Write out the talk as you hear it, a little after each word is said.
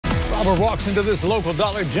Robber walks into this local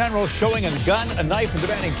Dollar General showing a gun, a knife, and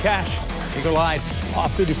demanding cash. Eagle-eyed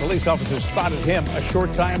off-duty police officers spotted him a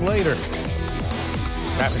short time later.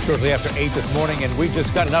 Happened shortly after 8 this morning, and we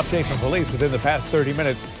just got an update from police within the past 30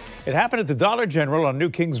 minutes. It happened at the Dollar General on New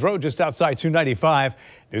Kings Road, just outside 295.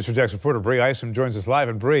 News 4 Jax reporter Bree Isom joins us live.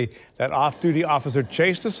 And Bree, that off-duty officer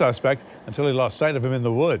chased the suspect until he lost sight of him in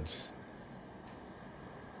the woods.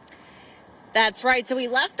 That's right. So he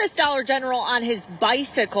left this Dollar General on his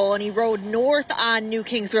bicycle and he rode north on New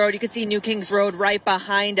Kings Road. You can see New Kings Road right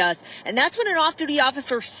behind us. And that's when an off-duty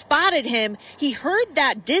officer spotted him. He heard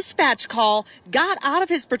that dispatch call, got out of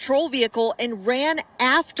his patrol vehicle and ran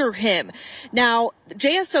after him. Now,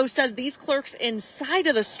 JSO says these clerks inside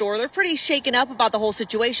of the store, they're pretty shaken up about the whole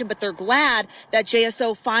situation, but they're glad that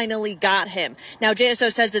JSO finally got him. Now,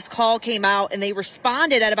 JSO says this call came out and they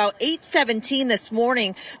responded at about 8:17 this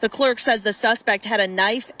morning. The clerk says the suspect had a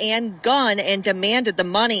knife and gun and demanded the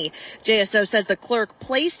money. JSO says the clerk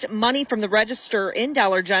placed money from the register in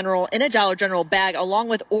Dollar General in a Dollar General bag along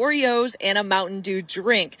with Oreos and a Mountain Dew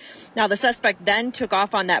drink. Now, the suspect then took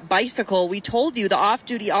off on that bicycle. We told you the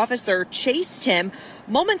off-duty officer chased him.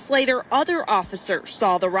 Moments later, other officers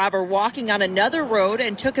saw the robber walking on another road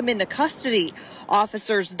and took him into custody.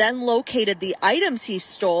 Officers then located the items he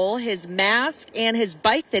stole, his mask and his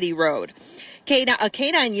bike that he rode. A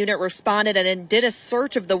canine unit responded and did a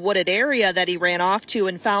search of the wooded area that he ran off to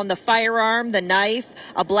and found the firearm, the knife,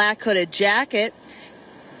 a black hooded jacket.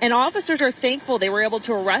 And officers are thankful they were able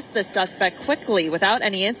to arrest this suspect quickly without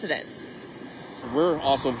any incident. We're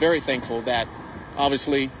also very thankful that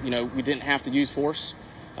obviously, we didn't have to use force.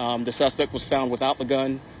 The suspect was found without the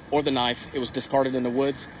gun or the knife. It was discarded in the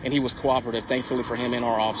woods, and he was cooperative, thankfully for him and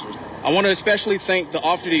our officers. I want to especially thank the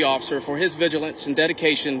off-duty officer for his vigilance and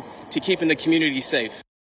dedication to keeping the community safe.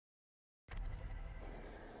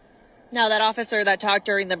 Now, that officer that talked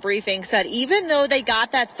during the briefing said even though they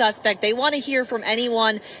got that suspect, they want to hear from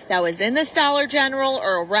anyone that was in this Dollar General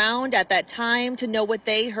or around at that time to know what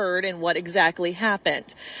they heard and what exactly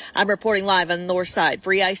happened. I'm reporting live on the north side.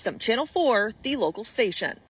 Bree Isom, Channel 4, the local station.